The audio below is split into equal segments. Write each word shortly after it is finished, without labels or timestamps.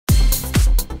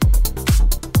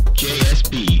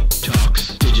JSB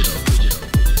Talks Digital.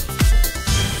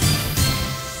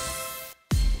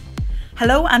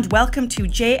 Hello and welcome to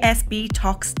JSB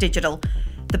Talks Digital,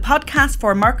 the podcast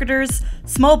for marketers,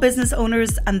 small business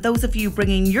owners, and those of you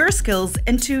bringing your skills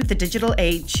into the digital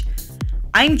age.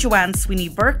 I'm Joanne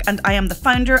Sweeney-Burke and I am the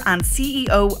founder and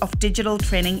CEO of Digital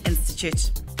Training Institute.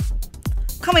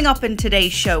 Coming up in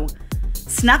today's show,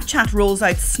 Snapchat rolls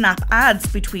out Snap ads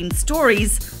between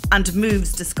stories and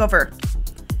moves Discover.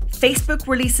 Facebook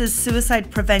releases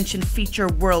suicide prevention feature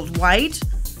worldwide.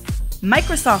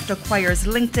 Microsoft acquires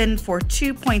LinkedIn for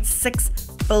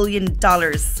 $2.6 billion.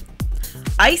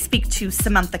 I speak to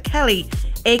Samantha Kelly,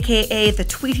 aka the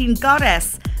tweeting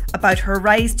goddess, about her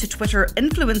rise to Twitter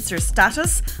influencer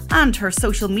status and her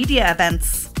social media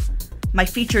events. My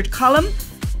featured column,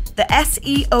 the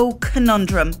SEO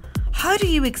conundrum. How do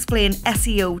you explain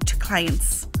SEO to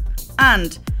clients?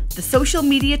 And the social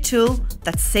media tool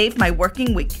that saved my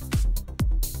working week.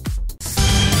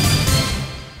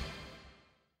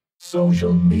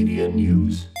 Social media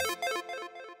news.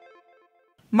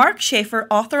 Mark Schaefer,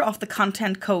 author of The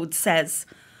Content Code, says,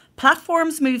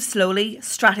 platforms move slowly,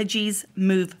 strategies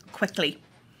move quickly.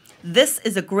 This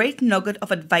is a great nugget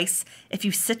of advice if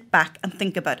you sit back and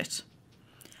think about it.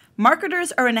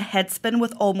 Marketers are in a headspin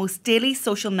with almost daily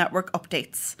social network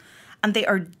updates, and they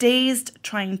are dazed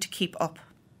trying to keep up.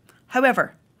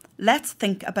 However, let's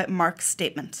think about Mark's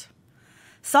statement.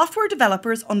 Software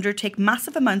developers undertake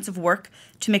massive amounts of work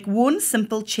to make one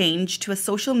simple change to a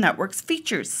social network's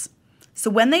features. So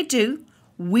when they do,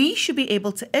 we should be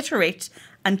able to iterate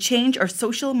and change our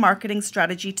social marketing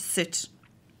strategy to suit.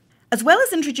 As well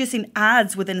as introducing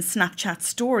ads within Snapchat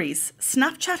Stories,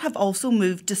 Snapchat have also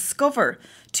moved Discover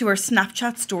to our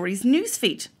Snapchat Stories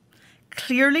newsfeed.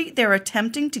 Clearly, they're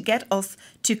attempting to get us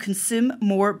to consume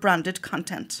more branded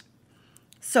content.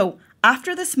 So,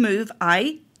 after this move,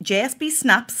 I, JSB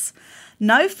Snaps,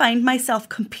 now find myself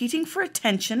competing for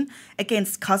attention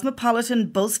against Cosmopolitan,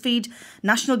 BuzzFeed,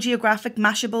 National Geographic,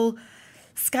 Mashable,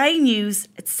 Sky News,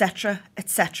 etc.,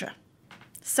 etc.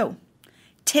 So,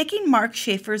 taking Mark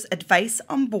Schaefer's advice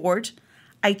on board,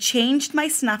 I changed my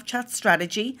Snapchat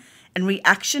strategy in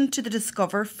reaction to the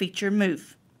Discover feature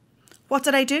move. What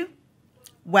did I do?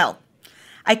 Well,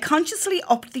 I consciously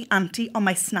upped the ante on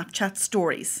my Snapchat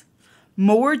stories.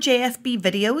 More JSB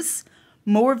videos,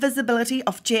 more visibility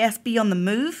of JSB on the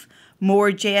move,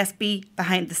 more JSB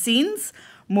behind the scenes,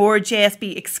 more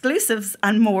JSB exclusives,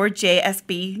 and more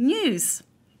JSB news.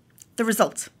 The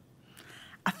result: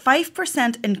 a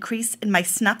 5% increase in my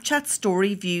Snapchat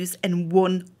story views in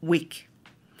 1 week.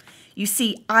 You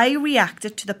see, I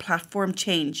reacted to the platform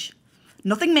change.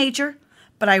 Nothing major,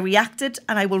 but I reacted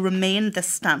and I will remain this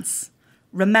stance.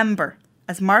 Remember,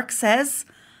 as Mark says,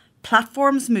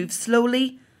 platforms move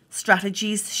slowly,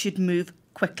 strategies should move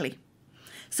quickly.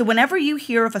 So whenever you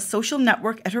hear of a social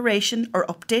network iteration or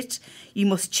update, you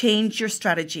must change your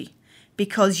strategy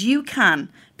because you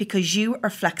can, because you are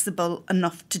flexible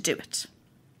enough to do it.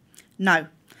 Now,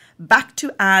 back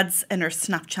to ads in our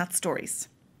Snapchat stories.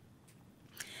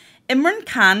 Imran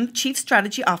Khan, Chief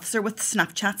Strategy Officer with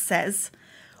Snapchat, says,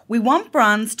 we want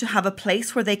brands to have a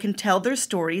place where they can tell their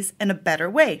stories in a better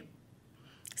way.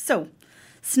 So,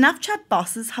 Snapchat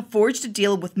bosses have forged a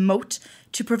deal with Moat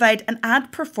to provide an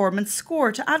ad performance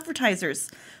score to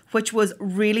advertisers, which was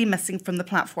really missing from the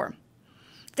platform.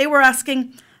 They were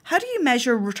asking, how do you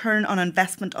measure return on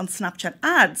investment on Snapchat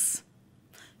ads?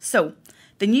 So,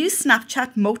 the new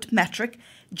Snapchat Moat metric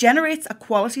generates a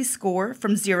quality score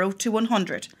from 0 to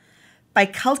 100 by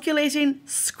calculating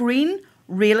screen,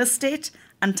 real estate,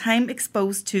 and time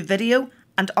exposed to video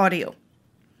and audio.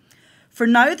 For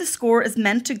now, the score is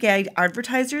meant to guide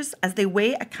advertisers as they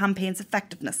weigh a campaign's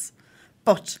effectiveness.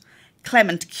 But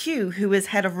Clement Q, who is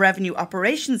head of revenue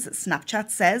operations at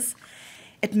Snapchat, says,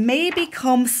 it may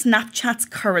become Snapchat's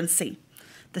currency,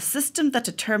 the system that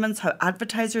determines how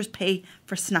advertisers pay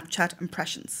for Snapchat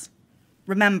impressions.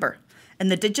 Remember, in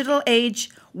the digital age,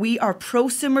 we are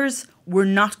prosumers, we're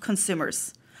not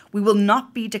consumers. We will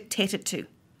not be dictated to.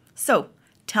 So,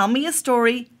 tell me a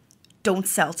story, don't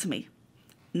sell to me.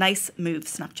 Nice move,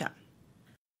 Snapchat.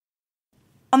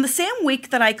 On the same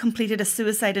week that I completed a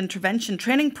suicide intervention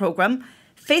training program,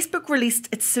 Facebook released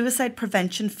its suicide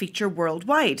prevention feature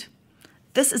worldwide.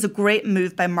 This is a great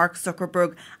move by Mark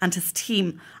Zuckerberg and his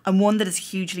team, and one that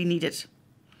is hugely needed.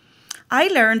 I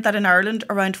learned that in Ireland,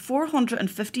 around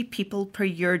 450 people per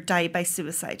year die by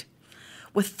suicide,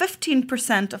 with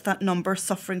 15% of that number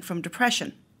suffering from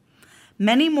depression.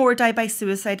 Many more die by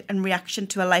suicide in reaction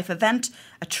to a life event,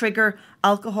 a trigger,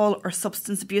 alcohol or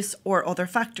substance abuse, or other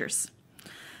factors.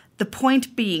 The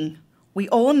point being, we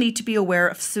all need to be aware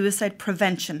of suicide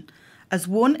prevention, as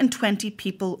 1 in 20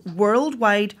 people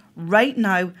worldwide right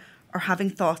now are having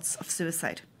thoughts of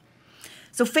suicide.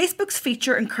 So Facebook's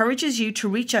feature encourages you to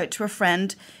reach out to a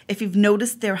friend if you've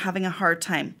noticed they're having a hard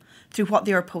time through what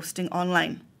they are posting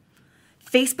online.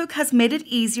 Facebook has made it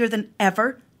easier than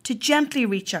ever to gently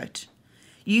reach out.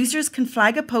 Users can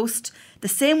flag a post the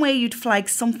same way you'd flag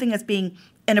something as being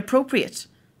inappropriate,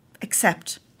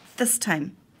 except this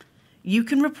time, you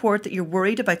can report that you're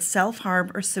worried about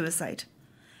self-harm or suicide.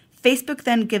 Facebook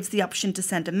then gives the option to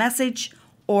send a message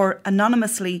or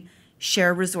anonymously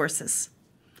share resources.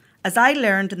 As I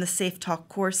learned in the Safe Talk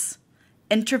course,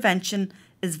 intervention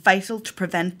is vital to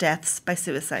prevent deaths by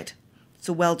suicide.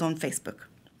 So well done, Facebook.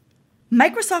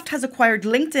 Microsoft has acquired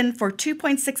LinkedIn for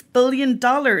 $2.6 billion,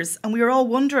 and we are all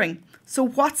wondering, so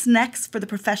what's next for the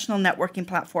professional networking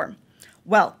platform?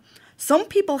 Well, some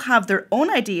people have their own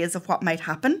ideas of what might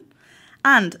happen,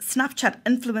 and Snapchat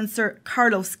influencer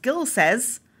Carlos Gil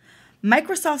says,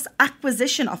 Microsoft's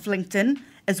acquisition of LinkedIn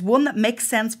is one that makes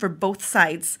sense for both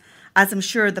sides, as I'm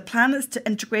sure the plan is to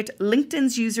integrate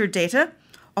LinkedIn's user data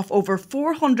of over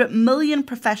 400 million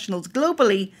professionals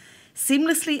globally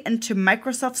seamlessly into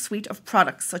Microsoft's suite of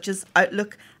products such as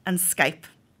Outlook and Skype.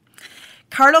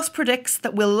 Carlos predicts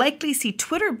that we'll likely see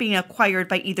Twitter being acquired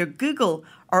by either Google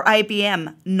or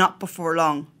IBM not before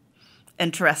long.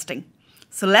 Interesting.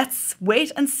 So let's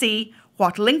wait and see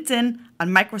what LinkedIn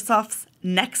and Microsoft's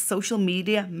next social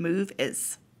media move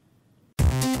is.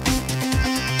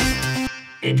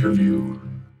 Interview.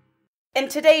 In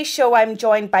today's show, I'm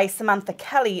joined by Samantha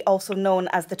Kelly, also known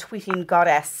as the Tweeting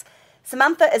Goddess.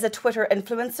 Samantha is a Twitter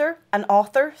influencer, an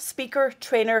author, speaker,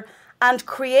 trainer, and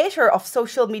creator of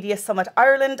Social Media Summit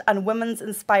Ireland and Women's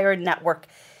Inspired Network.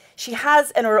 She has,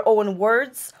 in her own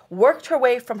words, worked her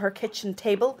way from her kitchen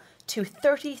table to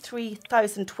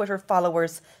 33,000 Twitter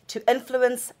followers to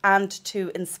influence and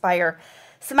to inspire.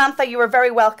 Samantha, you are very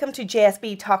welcome to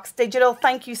JSB Talks Digital.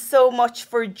 Thank you so much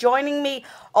for joining me,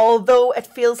 although it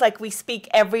feels like we speak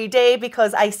every day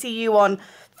because I see you on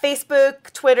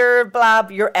Facebook, Twitter, Blab,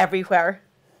 you're everywhere.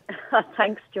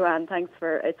 Thanks, Joanne.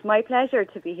 It's my pleasure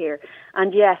to be here.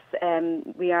 And yes,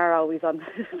 we are always on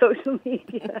social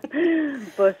media.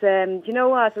 But do you know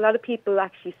what? A lot of people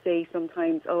actually say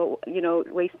sometimes, oh,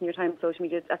 wasting your time on social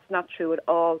media. That's not true at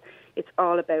all. It's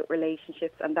all about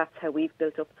relationships, and that's how we've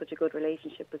built up such a good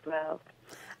relationship as well.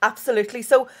 Absolutely.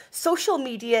 So social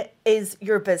media is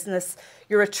your business.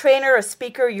 You're a trainer, a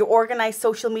speaker, you organise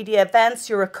social media events,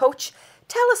 you're a coach.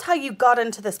 Tell us how you got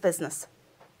into this business.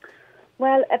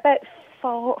 Well, about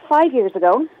 5 years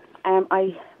ago,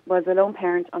 I was a lone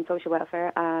parent on social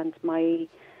welfare, and I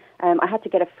had to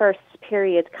get a first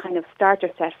period kind of starter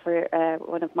set for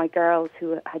one of my girls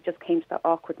who had just came to that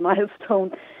awkward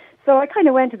milestone. So I kind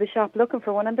of went to the shop looking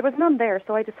for one, and there was none there.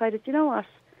 So I decided, you know what,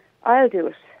 I'll do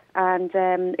it.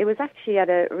 And it was actually at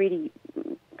a really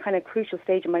kind of crucial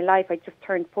stage in my life. I just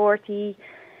turned 40.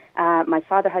 My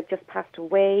father had just passed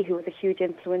away, who was a huge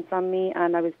influence on me,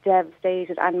 and I was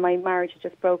devastated, and my marriage had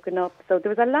just broken up. So there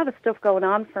was a lot of stuff going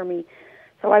on for me.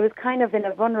 So I was kind of in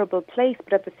a vulnerable place,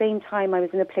 but at the same time I was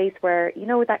in a place where,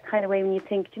 that kind of way when you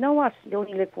think, you know what, you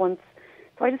only live once.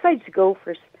 So I decided to go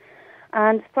for it.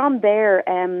 And from there,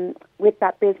 with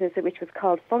that business, which was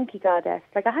called Funky Goddess,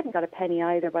 I hadn't got a penny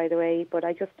either, by the way, but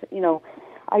I just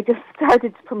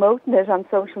started promoting it on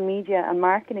social media and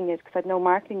marketing it because I had no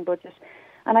marketing budget.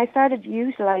 And I started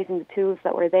utilising the tools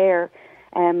that were there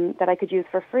that I could use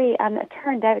for free. And it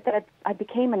turned out that I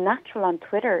became a natural on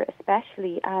Twitter,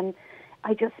 especially. And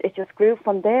it just grew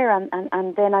from there.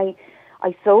 And then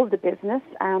I sold the business.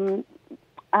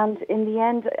 And in the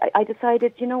end, I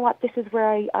decided, you know what, this is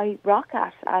where I rock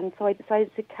at. And so I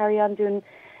decided to carry on doing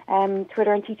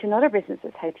Twitter and teaching other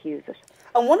businesses how to use it.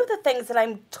 And one of the things that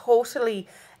I'm totally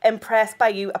impressed by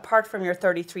you, apart from your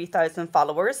 33,000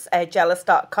 followers,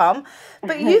 jealous.com,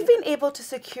 but you've been able to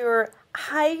secure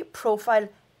high-profile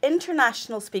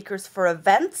international speakers for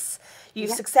events.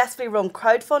 You've successfully run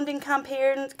crowdfunding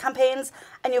campaigns,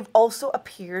 and you've also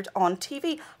appeared on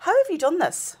TV. How have you done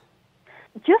this?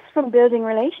 Just from building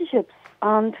relationships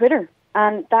on Twitter.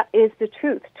 And that is the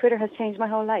truth. Twitter has changed my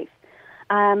whole life.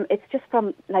 It's just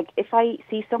from, if I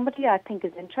see somebody I think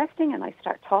is interesting and I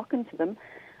start talking to them,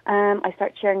 I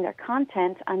start sharing their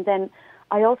content, and then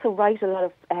I also write a lot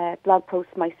of blog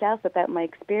posts myself about my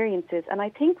experiences. And I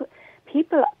think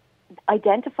people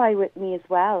identify with me as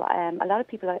well. A lot of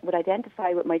people would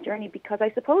identify with my journey because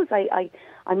I suppose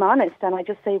I'm honest and I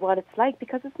just say what it's like,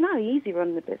 because it's not easy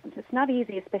running a business. It's not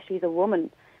easy, especially as a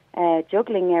woman,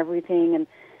 juggling everything and,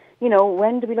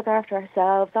 when do we look after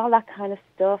ourselves, all that kind of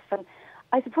stuff. And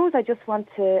I suppose I just want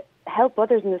to help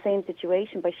others in the same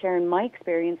situation by sharing my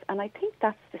experience. And I think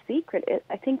that's the secret.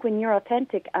 I think when you're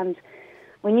authentic and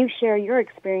when you share your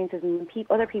experiences and when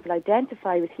other people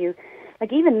identify with you,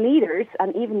 like even leaders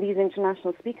and even these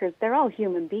international speakers, they're all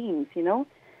human beings, you know.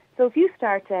 So if you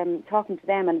start talking to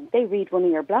them and they read one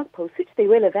of your blog posts, which they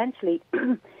will eventually,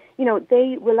 you know,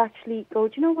 they will actually go,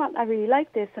 do you know what, I really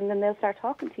like this, and then they'll start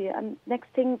talking to you, and next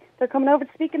thing, they're coming over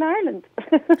to speak in Ireland.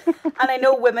 And I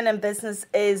know women in business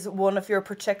is one of your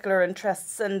particular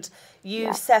interests, and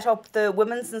you set up the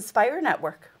Women's Inspire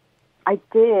Network. I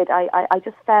did. I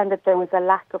just found that there was a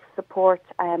lack of support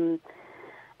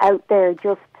out there,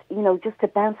 just to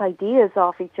bounce ideas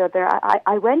off each other.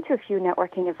 I went to a few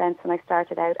networking events when I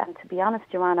started out, and to be honest,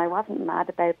 Joanne, I wasn't mad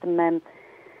about them.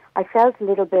 I felt a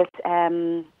little bit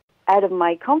out of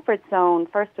my comfort zone.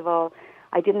 First of all,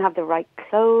 I didn't have the right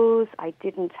clothes. I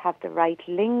didn't have the right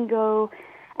lingo.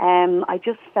 I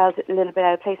just felt a little bit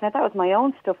out of place. Now, that was my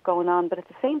own stuff going on, but at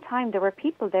the same time, there were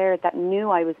people there that knew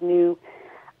I was new.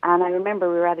 And I remember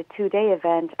we were at a 2-day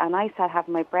event, and I sat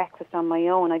having my breakfast on my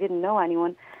own. I didn't know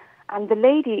anyone. And the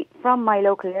lady from my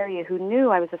local area who knew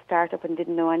I was a startup and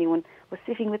didn't know anyone was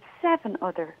sitting with 7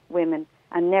 other women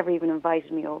and never even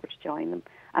invited me over to join them.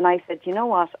 And I said, you know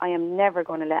what, I am never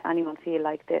going to let anyone feel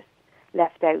like this,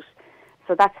 left out.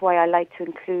 So that's why I like to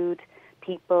include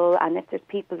people. And if there's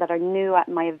people that are new at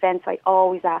my events, I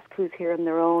always ask who's here on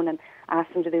their own and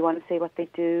ask them, do they want to say what they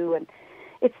do? And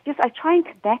it's just, I try and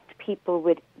connect people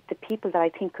with the people that I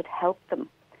think could help them.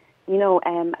 You know,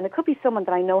 and it could be someone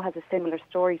that I know has a similar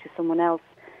story to someone else.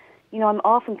 You know, I'm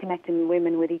often connecting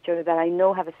women with each other that I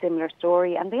know have a similar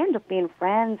story, and they end up being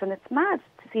friends, and it's mad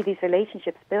to see these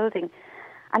relationships building.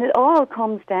 And it all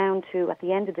comes down to, at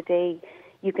the end of the day,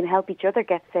 you can help each other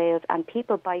get sales, and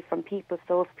people buy from people.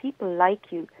 So if people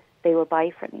like you, they will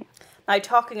buy from you. Now,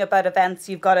 talking about events,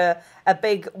 you've got a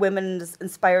big Women's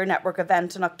Inspire Network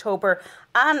event in October,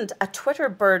 and a Twitter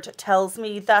bird tells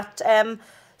me that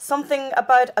something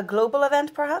about a global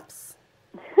event, perhaps?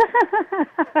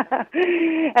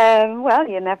 Well,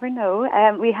 you never know.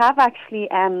 We have actually,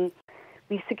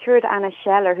 we secured Anna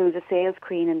Scheller, who's a sales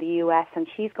queen in the US, and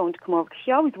she's going to come over.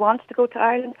 She always wanted to go to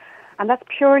Ireland, and that's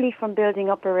purely from building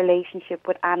up a relationship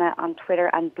with Anna on Twitter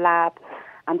and Blab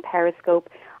and Periscope.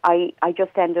 I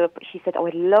just ended up, she said, oh,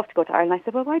 I'd love to go to Ireland. I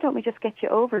said, well, why don't we just get you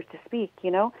over to speak,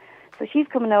 you know? So she's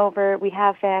coming over. We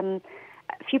have a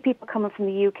few people coming from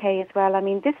the UK as well. I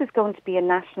mean, this is going to be a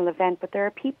national event, but there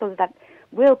are people that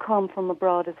will come from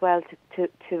abroad as well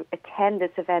to attend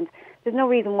this event. There's no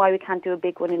reason why we can't do a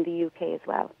big one in the UK as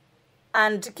well.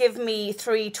 And give me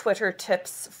 3 Twitter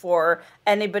tips for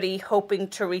anybody hoping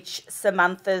to reach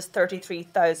Samantha's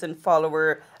 33,000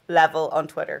 follower level on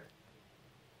Twitter.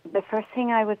 The first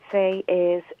thing I would say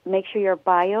is make sure your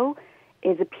bio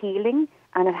is appealing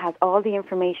and it has all the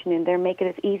information in there. Make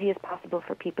it as easy as possible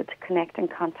for people to connect and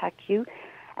contact you.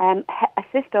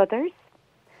 Assist others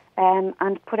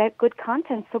and put out good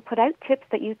content. So put out tips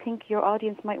that you think your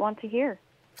audience might want to hear.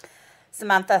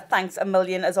 Samantha, thanks a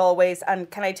million as always. And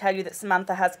can I tell you that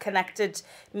Samantha has connected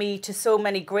me to so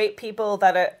many great people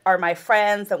that are my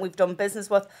friends that we've done business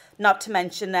with, not to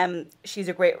mention she's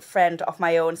a great friend of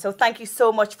my own. So thank you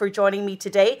so much for joining me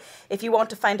today. If you want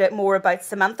to find out more about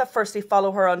Samantha, firstly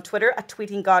follow her on Twitter at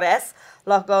tweetinggoddess.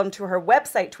 Log on to her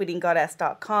website,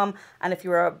 tweetinggoddess.com. And if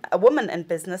you're a woman in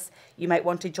business, you might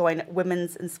want to join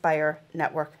Women's Inspire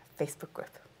Network Facebook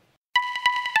group.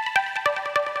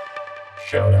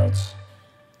 Shoutouts.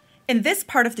 In this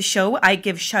part of the show, I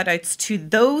give shout-outs to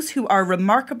those who are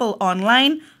remarkable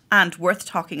online and worth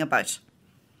talking about.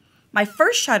 My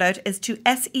first shout-out is to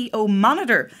SEO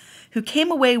Monitor, who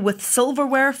came away with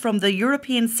silverware from the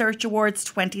European Search Awards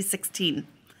 2016.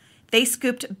 They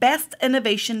scooped Best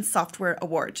Innovation Software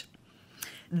Award.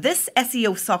 This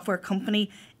SEO software company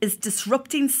is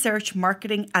disrupting search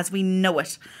marketing as we know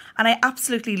it, and I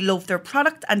absolutely love their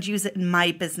product and use it in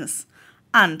my business.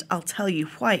 And I'll tell you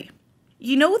why.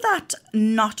 You know that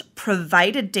not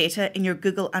provided data in your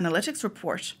Google Analytics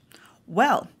report?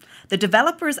 Well, the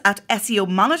developers at SEO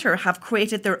Monitor have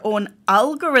created their own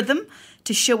algorithm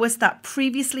to show us that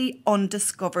previously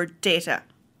undiscovered data.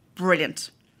 Brilliant.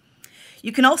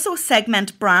 You can also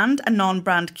segment brand and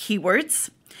non-brand keywords.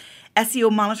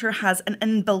 SEO Monitor has an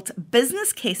inbuilt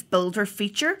business case builder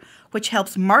feature, which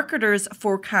helps marketers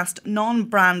forecast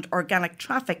non-brand organic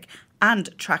traffic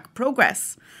and track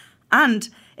progress. And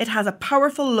it has a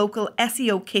powerful local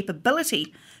SEO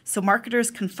capability, so marketers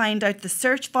can find out the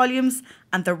search volumes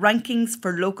and the rankings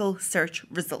for local search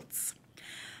results.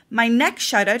 My next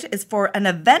shout out is for an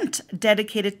event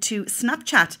dedicated to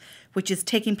Snapchat, which is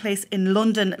taking place in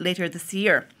London later this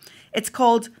year. It's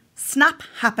called Snap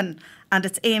Happen, and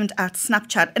it's aimed at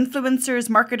Snapchat influencers,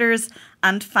 marketers,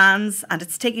 and fans, and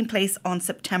it's taking place on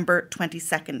September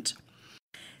 22nd.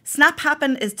 Snap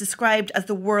Happen is described as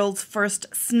the world's first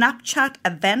Snapchat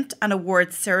event and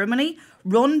awards ceremony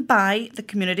run by the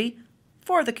community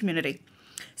for the community.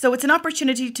 So it's an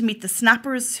opportunity to meet the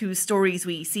snappers whose stories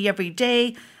we see every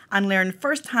day and learn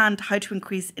firsthand how to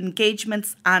increase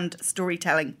engagements and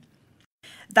storytelling.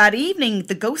 That evening,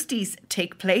 the Ghosties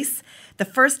take place, the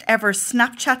first ever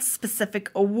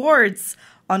Snapchat-specific awards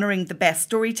honouring the best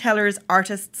storytellers,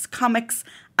 artists, comics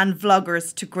and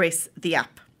vloggers to grace the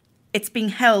app. It's being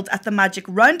held at the Magic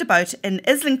Roundabout in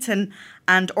Islington,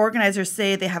 and organisers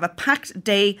say they have a packed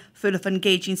day full of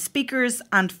engaging speakers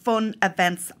and fun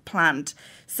events planned.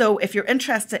 So if you're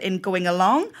interested in going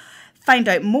along, find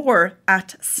out more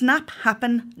at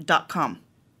snaphappen.com.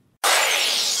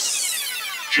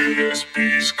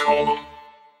 JSB's column.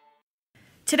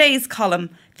 Today's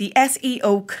column, the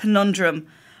SEO conundrum.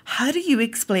 How do you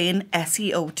explain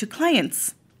SEO to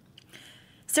clients?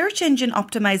 Search engine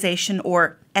optimization,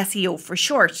 or SEO for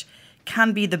short,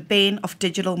 can be the bane of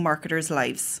digital marketers'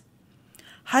 lives.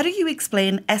 How do you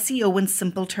explain SEO in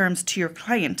simple terms to your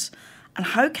client, and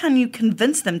how can you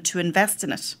convince them to invest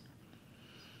in it?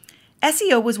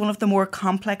 SEO is one of the more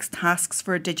complex tasks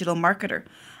for a digital marketer,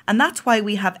 and that's why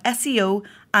we have SEO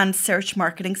and search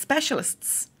marketing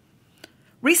specialists.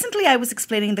 Recently, I was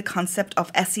explaining the concept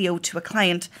of SEO to a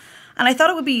client, and I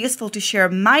thought it would be useful to share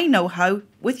my know-how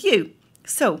with you.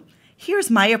 So,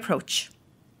 here's my approach.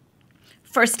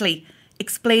 Firstly,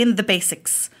 explain the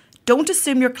basics. Don't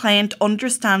assume your client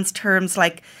understands terms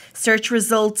like search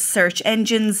results, search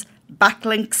engines,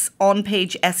 backlinks,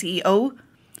 on-page SEO.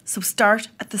 So start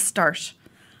at the start.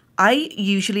 I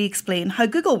usually explain how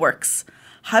Google works,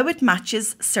 how it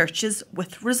matches searches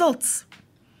with results.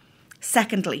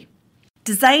 Secondly,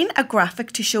 design a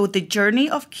graphic to show the journey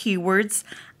of keywords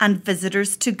and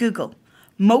visitors to Google.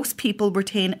 Most people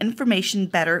retain information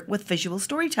better with visual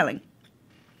storytelling.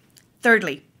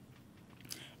 Thirdly,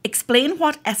 explain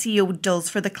what SEO does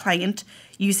for the client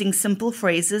using simple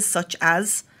phrases such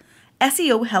as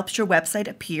SEO helps your website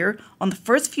appear on the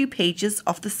first few pages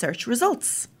of the search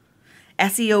results.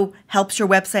 SEO helps your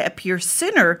website appear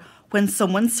sooner when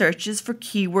someone searches for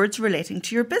keywords relating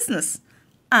to your business.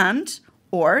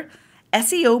 Or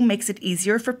SEO makes it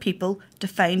easier for people to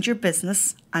find your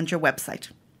business and your website.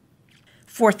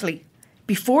 Fourthly,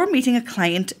 before meeting a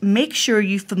client, make sure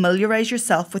you familiarise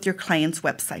yourself with your client's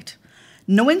website.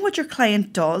 Knowing what your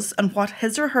client does and what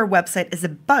his or her website is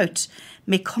about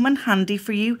may come in handy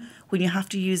for you when you have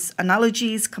to use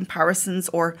analogies, comparisons,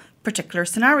 or particular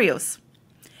scenarios.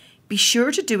 Be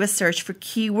sure to do a search for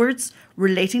keywords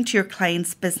relating to your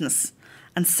client's business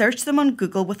and search them on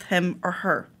Google with him or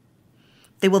her.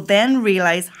 They will then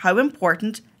realise how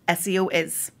important SEO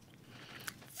is.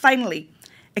 Finally,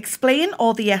 explain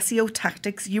all the SEO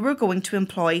tactics you are going to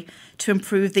employ to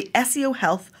improve the SEO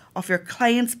health of your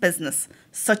client's business,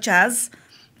 such as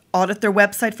audit their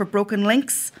website for broken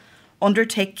links,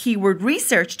 undertake keyword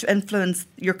research to influence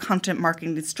your content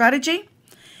marketing strategy,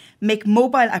 make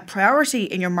mobile a priority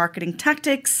in your marketing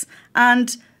tactics,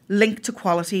 and link to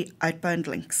quality outbound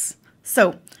links.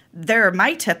 So, there are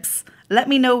my tips. Let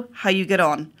me know how you get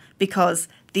on, because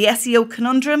the SEO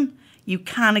conundrum, you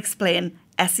can explain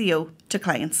SEO to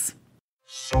clients.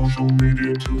 Social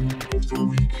media tool of the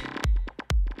week.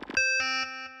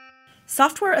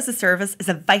 Software as a service is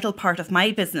a vital part of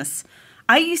my business.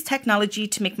 I use technology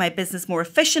to make my business more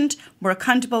efficient, more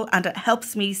accountable, and it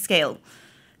helps me scale.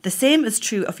 The same is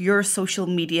true of your social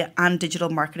media and digital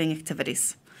marketing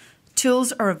activities.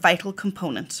 Tools are a vital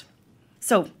component.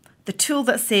 So, the tool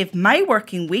that saved my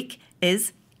working week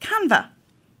is Canva.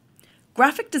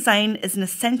 Graphic design is an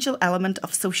essential element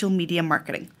of social media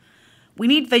marketing. We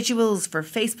need visuals for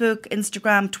Facebook,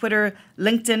 Instagram, Twitter,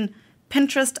 LinkedIn,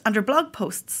 Pinterest, and our blog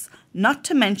posts, not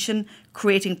to mention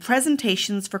creating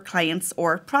presentations for clients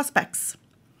or prospects.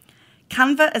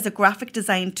 Canva is a graphic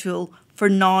design tool for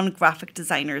non-graphic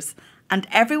designers, and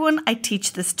everyone I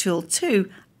teach this tool to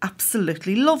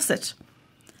absolutely loves it.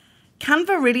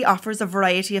 Canva really offers a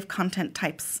variety of content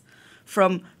types,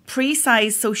 from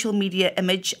pre-sized social media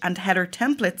image and header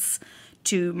templates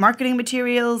to marketing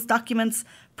materials, documents,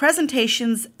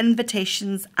 presentations,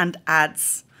 invitations, and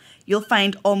ads. You'll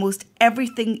find almost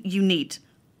everything you need,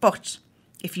 but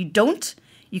if you don't,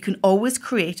 you can always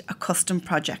create a custom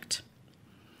project.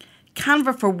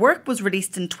 Canva for Work was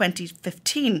released in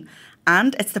 2015,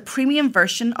 and it's the premium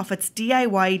version of its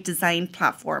DIY design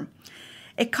platform.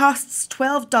 It costs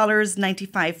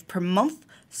 $12.95 per month,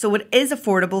 so it is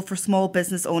affordable for small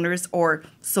business owners or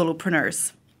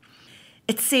solopreneurs.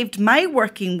 It saved my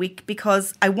working week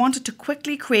because I wanted to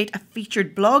quickly create a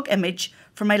featured blog image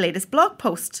for my latest blog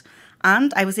post,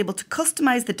 and I was able to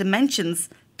customize the dimensions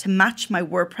to match my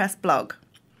WordPress blog.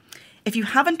 If you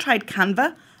haven't tried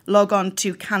Canva, log on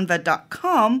to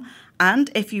canva.com,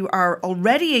 and if you are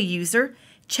already a user,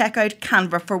 check out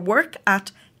Canva for Work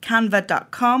at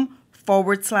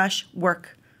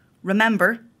canva.com/work.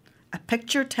 Remember, a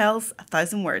picture tells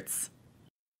 1,000 words.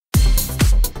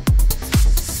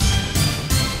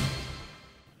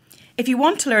 If you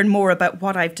want to learn more about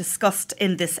what I've discussed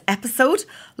in this episode,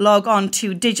 log on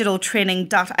to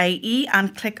digitaltraining.ie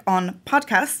and click on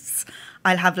podcasts.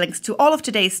 I'll have links to all of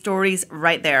today's stories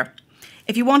right there.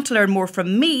 If you want to learn more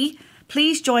from me,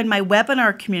 please join my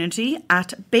webinar community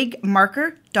at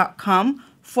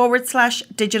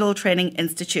bigmarker.com/Digital Training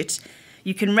Institute.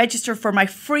 You can register for my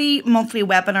free monthly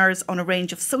webinars on a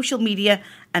range of social media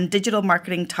and digital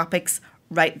marketing topics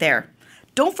right there.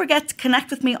 Don't forget to connect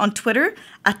with me on Twitter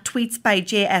at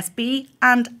tweetsbyJSB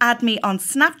and add me on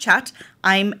Snapchat.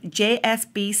 I'm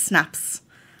JSB Snaps.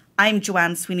 I'm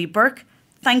Joanne Sweeney-Burke.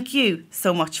 Thank you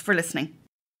so much for listening.